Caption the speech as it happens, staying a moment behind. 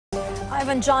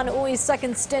Ivan John Uy's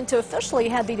second stint to officially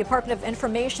head the Department of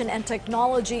Information and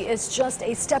Technology is just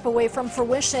a step away from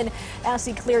fruition as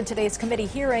he cleared today's committee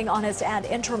hearing on his ad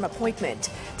interim appointment.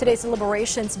 Today's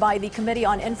deliberations by the Committee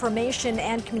on Information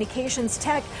and Communications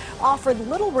Tech offered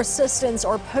little resistance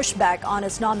or pushback on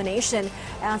his nomination,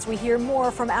 as we hear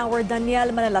more from our Daniel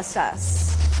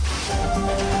Manalastas.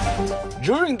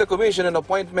 During the Commission on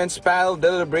Appointments panel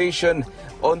deliberation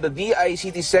on the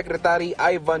DICT Secretary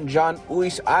Ivan John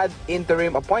Uy's ad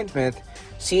interim appointment,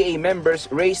 CA members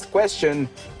raised question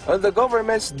on the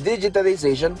government's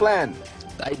digitalization plan.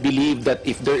 I believe that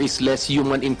if there is less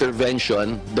human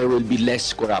intervention, there will be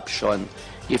less corruption.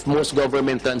 If most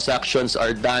government transactions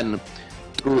are done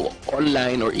through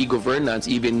online or e-governance,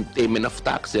 even payment of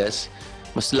taxes,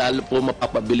 mas lalo po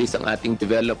mapapabilis ang ating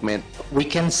development. We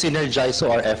can synergize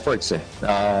our efforts,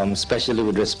 especially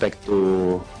with respect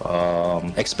to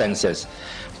expenses.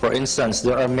 For instance,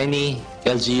 there are many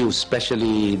LGUs,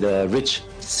 especially the rich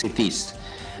cities,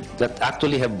 that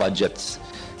actually have budgets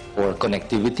for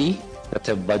connectivity, that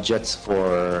have budgets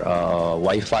for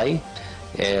Wi-Fi,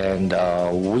 and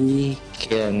we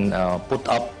can put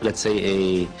up, let's say,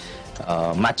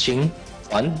 a matching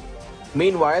fund.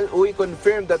 Meanwhile, Uy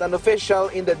confirmed that an official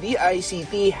in the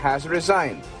DICT has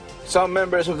resigned. Some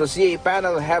members of the CA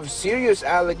panel have serious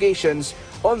allegations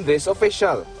on this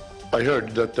official. I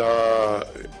heard that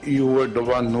you were the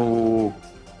one who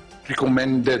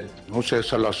recommended Jose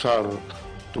Salazar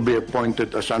to be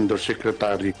appointed as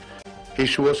undersecretary. He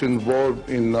was involved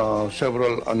in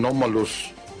several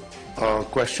anomalous,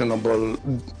 questionable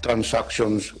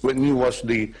transactions when he was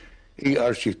the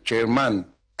ERC chairman.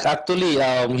 Actually,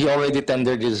 he already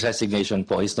tendered his resignation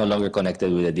po. He's no longer connected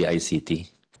with the DICT.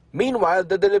 Meanwhile,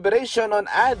 the deliberation on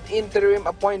ad interim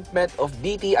appointment of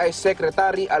DTI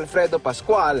Secretary Alfredo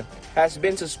Pascual has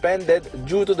been suspended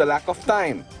due to the lack of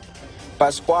time.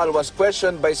 Pascual was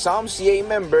questioned by some CA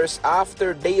members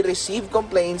after they received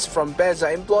complaints from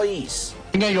PEZA employees.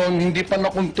 Ngayon, hindi pa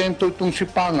nakontento itong si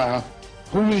Panga,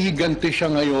 humihiganti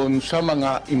siya ngayon sa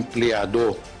mga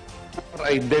empleyado who are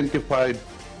identified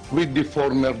with the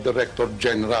former Director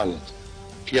General.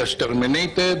 He has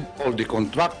terminated all the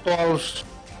contractuals.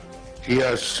 He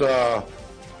has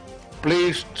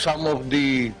placed some of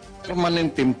the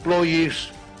permanent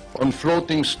employees on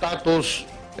floating status.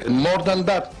 And more than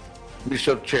that,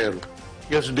 Mr. Chair,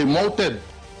 he has demoted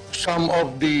some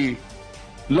of the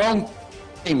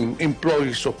long-time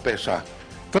employees of PESA.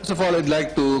 First of all, I'd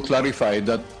like to clarify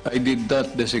that I did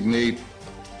not designate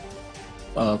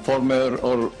former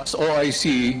or as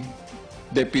OIC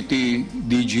Deputy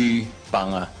DG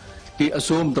Panga. He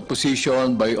assumed the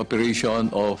position by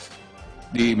operation of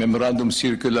the Memorandum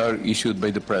Circular issued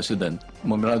by the President,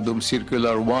 Memorandum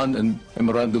Circular 1 and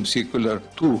Memorandum Circular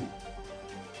 2.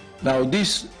 Now,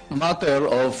 this matter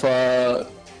of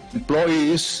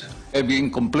employees having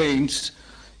complaints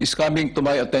is coming to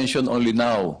my attention only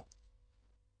now.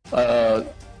 I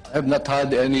have not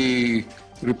had any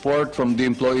report from the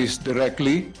employees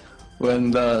directly when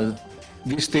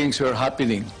these things were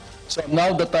happening. So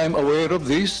now that I'm aware of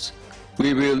this,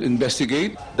 we will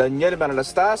investigate. Daniel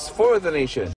Manalastas for The Nation.